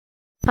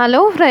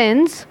Hello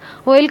friends,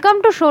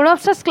 welcome to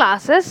Showrap's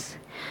classes.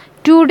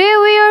 Today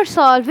we are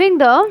solving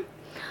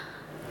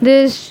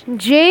this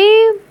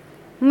JEE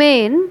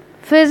main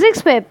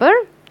physics paper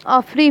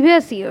of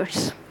previous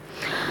years.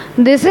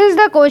 This is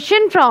the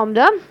question from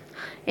the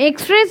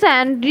X-rays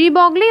and de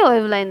Broglie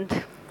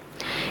wavelength.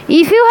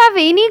 If you have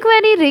any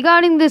query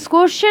regarding this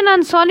question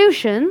and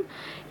solution,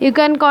 you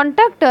can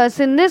contact us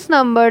in this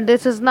number.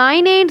 This is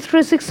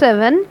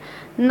 98367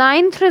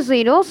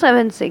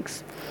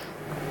 93076.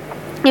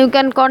 You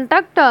can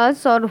contact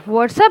us or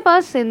WhatsApp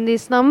us in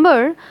this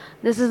number.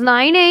 This is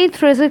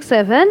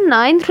 98367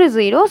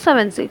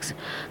 93076.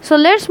 So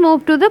let's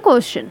move to the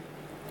question.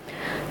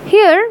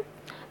 Here,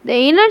 the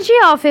energy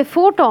of a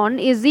photon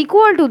is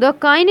equal to the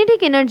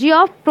kinetic energy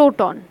of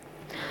proton.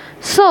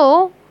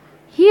 So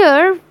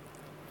here,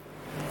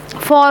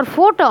 for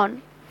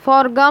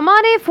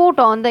gamma ray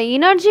photon, the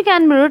energy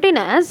can be written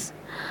as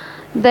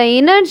the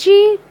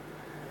energy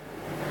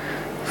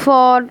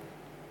for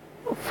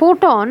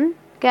photon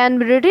can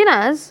be written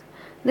as,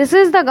 this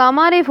is the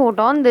gamma ray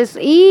photon, this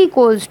E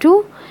equals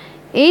to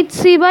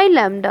hc by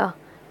lambda.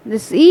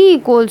 This E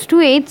equals to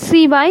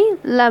hc by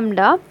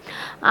lambda,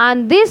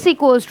 and this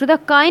equals to the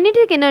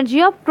kinetic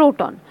energy of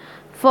proton.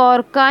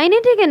 For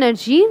kinetic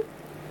energy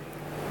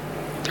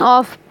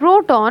of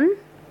proton,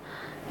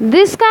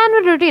 this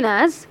can be written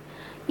as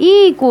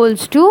E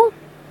equals to,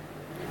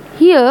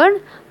 here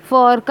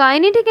for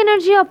kinetic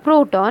energy of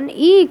proton,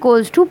 E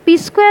equals to p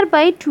square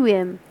by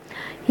 2m.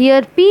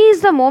 Here P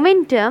is the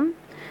momentum,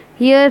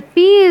 and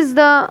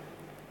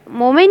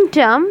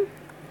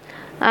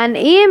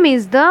m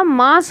is the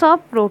mass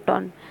of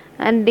proton,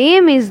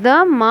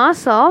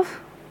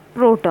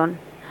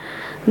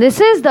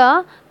 This is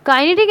the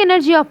kinetic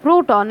energy of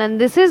proton, and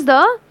this is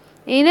the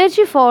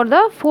energy for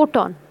the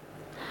photon.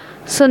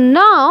 So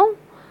now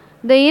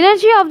the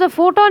energy of the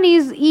photon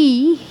is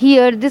E.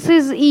 Here this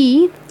is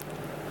E,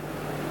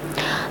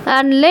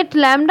 and let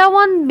lambda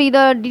 1 be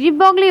the de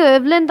Broglie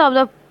wavelength of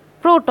the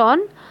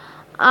proton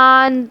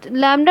and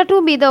lambda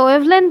 2 be the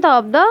wavelength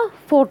of the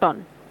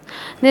photon.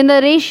 Then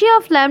the ratio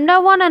of lambda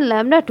 1 and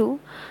lambda 2.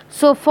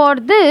 So for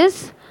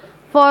this,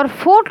 for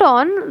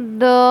photon,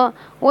 the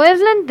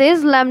wavelength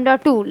is lambda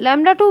 2.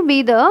 Lambda 2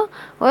 be the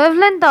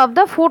wavelength of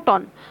the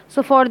photon.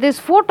 So for this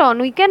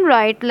photon, we can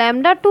write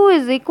lambda 2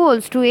 is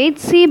equals to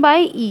hc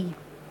by E.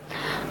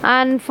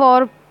 And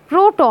for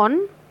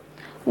proton,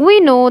 we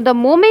know the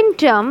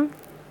momentum,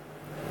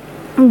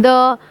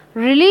 the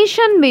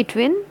relation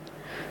between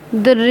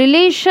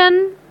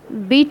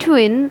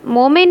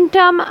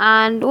momentum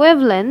and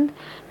wavelength,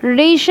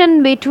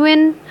 relation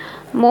between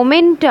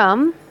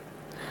momentum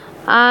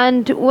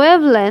and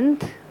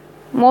wavelength,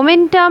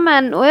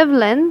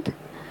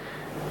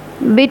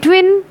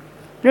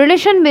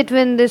 relation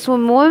between this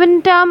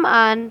momentum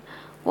and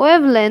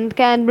wavelength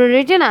can be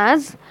written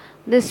as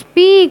this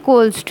P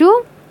equals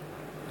to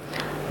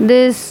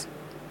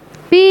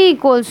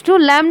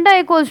lambda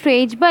equals to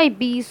h by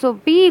p. So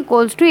P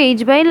equals to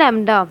h by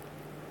lambda.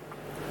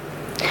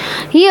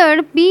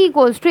 Here P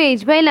equals to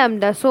h by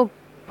lambda. So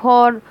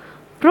for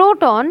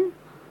proton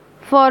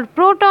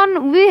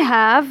we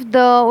have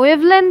the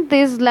wavelength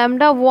is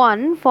lambda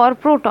 1 for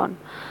proton.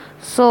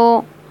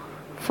 So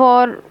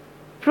for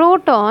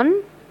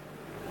proton,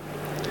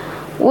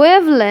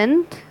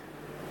 wavelength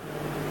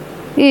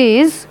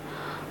is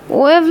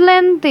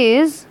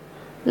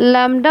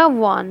lambda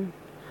 1.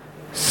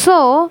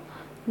 So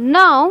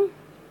now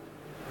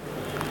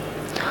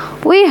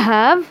we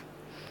have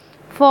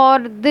for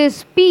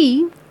this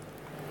P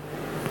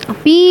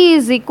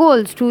is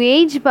equals to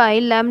h by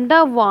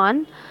lambda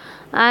 1,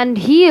 and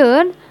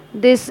here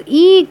this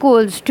E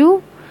equals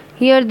to,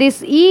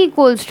 this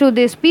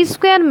P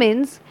square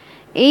means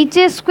h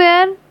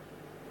square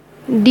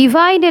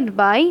divided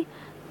by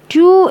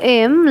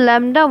 2m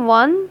lambda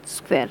 1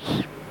 square.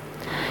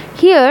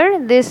 Here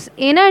this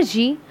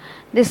energy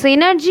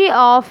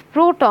of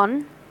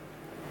proton,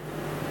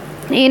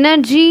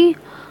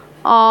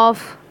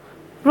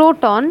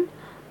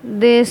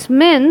 this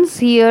means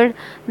here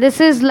this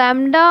is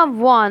lambda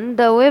 1,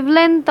 the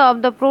wavelength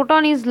of the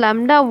proton is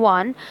lambda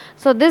 1.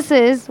 So this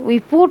is, we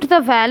put the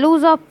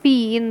values of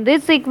P in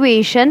this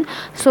equation.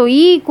 So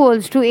E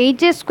equals to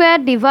h square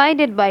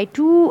divided by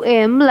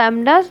 2m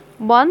lambda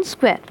 1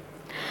 square.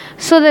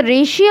 So the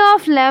ratio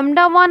of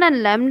lambda 1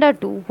 and lambda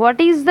 2, what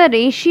is the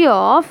ratio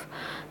of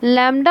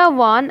lambda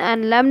 1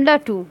 and lambda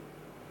 2?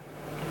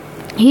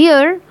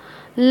 Here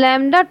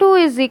lambda 2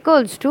 is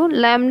equals to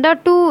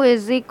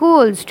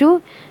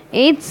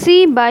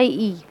hc by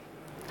E,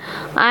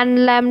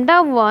 and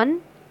lambda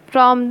 1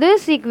 from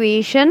this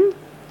equation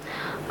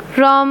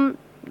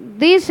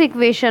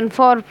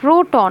for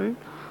proton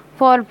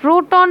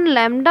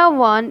lambda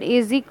 1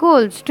 is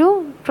equals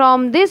to,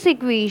 from this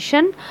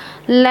equation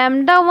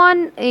lambda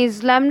 1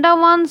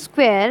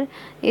 square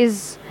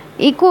is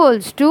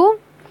equals to,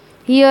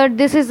 here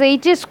this is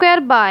h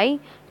square by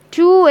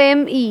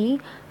 2me.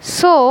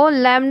 So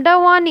lambda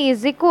 1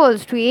 is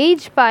equals to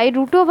h by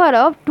root over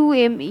of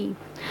 2me.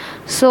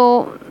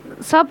 So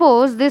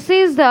suppose this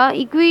is the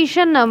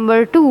equation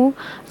number 2.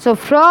 So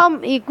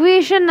from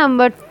equation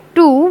number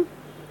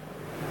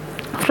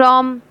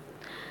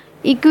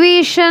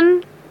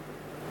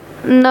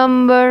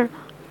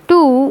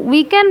 2,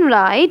 we can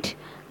write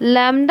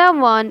lambda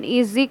 1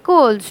 is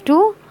equals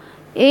to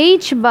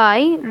h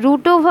by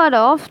root over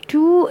of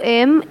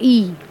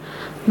 2me,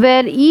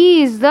 where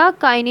E is the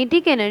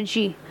kinetic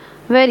energy,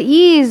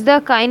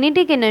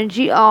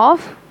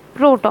 of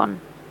proton.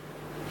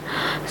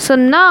 So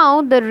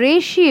now the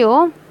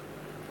ratio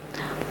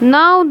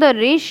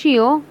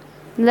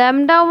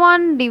lambda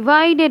 1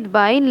 divided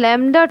by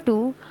lambda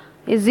 2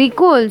 is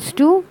equals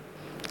to,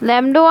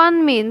 lambda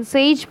 1 means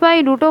h by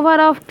root over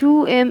of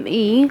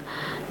 2me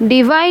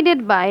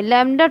divided by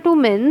lambda 2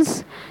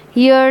 means,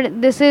 here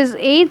this is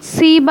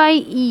hc by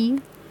E.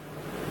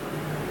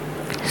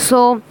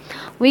 So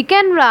we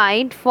can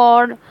write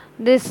for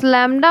this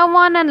lambda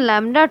 1 and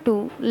lambda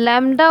 2,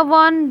 lambda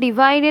 1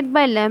 divided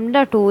by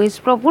lambda 2 is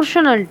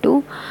proportional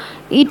to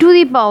e to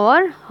the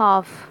power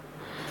half.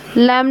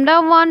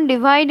 Lambda 1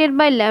 divided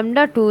by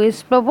lambda 2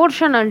 is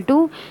proportional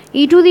to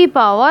e to the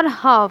power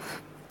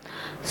half.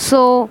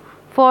 So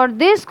for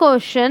this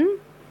question,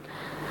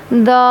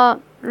 the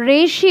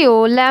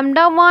ratio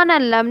lambda 1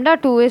 and lambda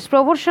 2 is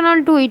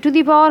proportional to e to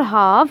the power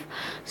half.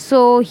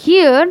 So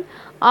here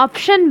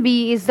option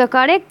B is the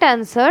correct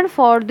answer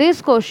for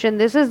this question.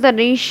 This is the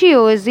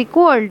ratio is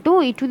equal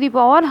to e to the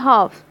power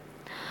half.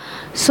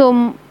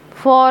 So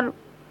for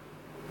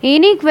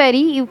any query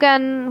you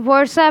can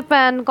WhatsApp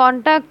and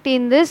contact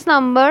in this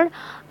number,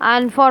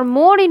 and for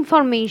more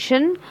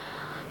information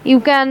you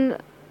can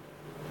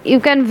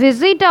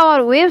visit our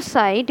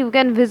website.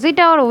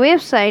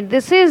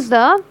 This is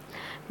the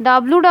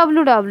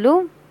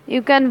www.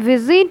 You can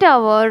visit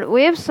our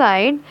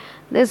website.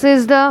 This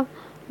is the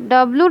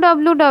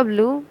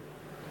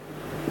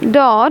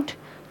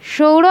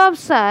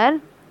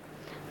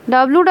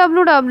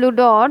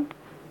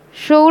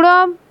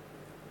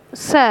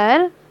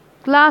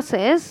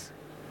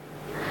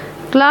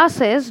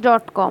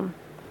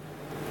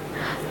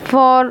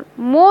For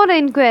more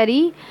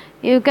inquiry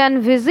you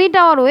can visit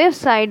our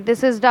website.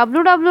 This is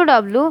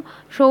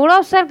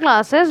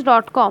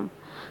www.shouravsarclasses.com.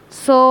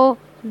 So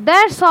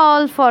that's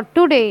all for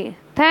today.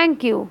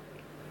 Thank you.